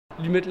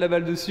lui mettre la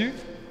balle dessus.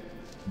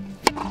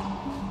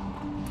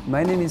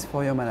 My name is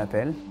Florian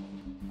Malapelle.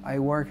 I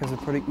work as a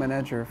product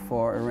manager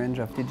for a range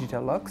of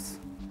digital locks,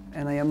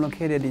 and I am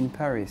located in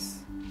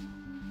Paris.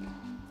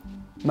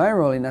 My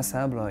role in ASSA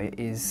ABLOY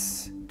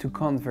is to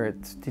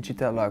convert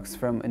digital locks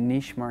from a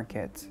niche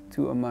market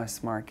to a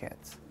mass market.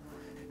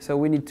 So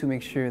we need to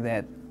make sure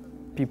that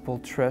people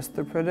trust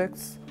the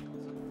products.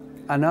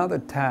 Another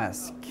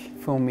task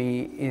for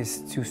me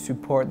is to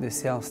support the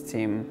sales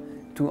team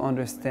to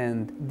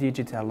understand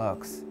digital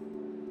locks.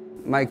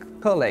 My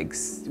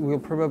colleagues will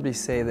probably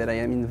say that I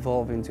am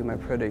involved into my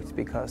products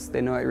because they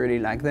know I really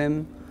like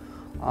them.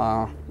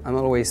 I'm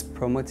always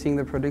promoting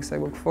the products I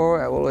work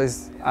for. I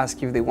always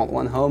ask if they want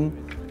one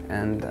home,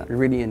 and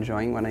really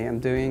enjoying what I am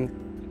doing.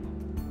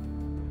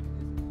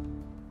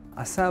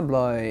 ASSA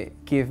ABLOY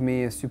gave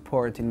me a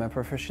support in my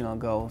professional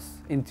goals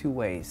in two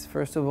ways.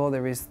 First of all,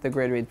 there is the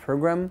graduate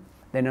program.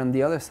 Then on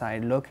the other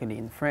side, locally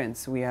in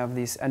France, we have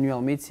this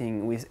annual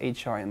meeting with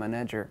HR and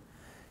manager.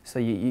 So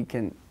you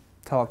can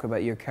talk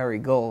about your career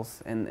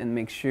goals and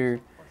make sure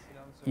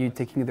you're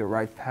taking the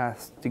right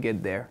path to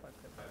get there.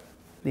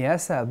 The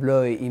ASSA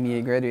ABLOY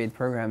EMEA graduate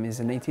program is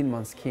an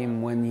 18-month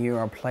scheme when you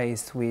are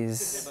placed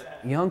with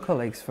young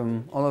colleagues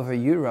from all over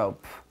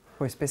Europe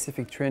for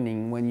specific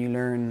training, when you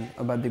learn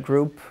about the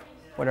group,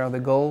 what are the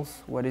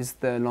goals, what is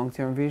the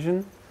long-term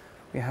vision.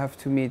 We have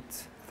to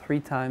meet 3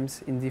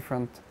 times in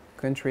different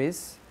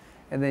countries,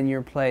 and then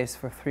you're placed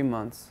for 3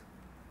 months.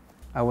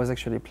 I was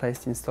actually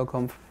placed in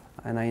Stockholm,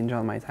 and I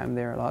enjoyed my time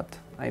there a lot.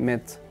 I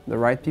met the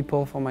right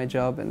people for my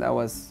job, and that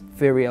was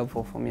very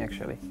helpful for me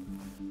actually.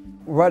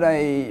 What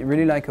I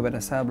really like about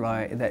ASSA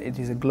ABLOY is that it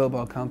is a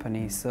global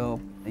company, so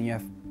you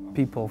have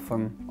people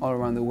from all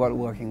around the world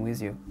working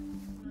with you.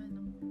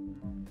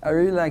 I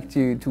really like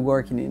to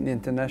work in an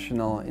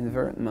international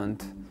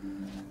environment,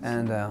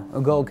 and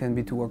a goal can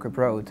be to work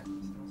abroad.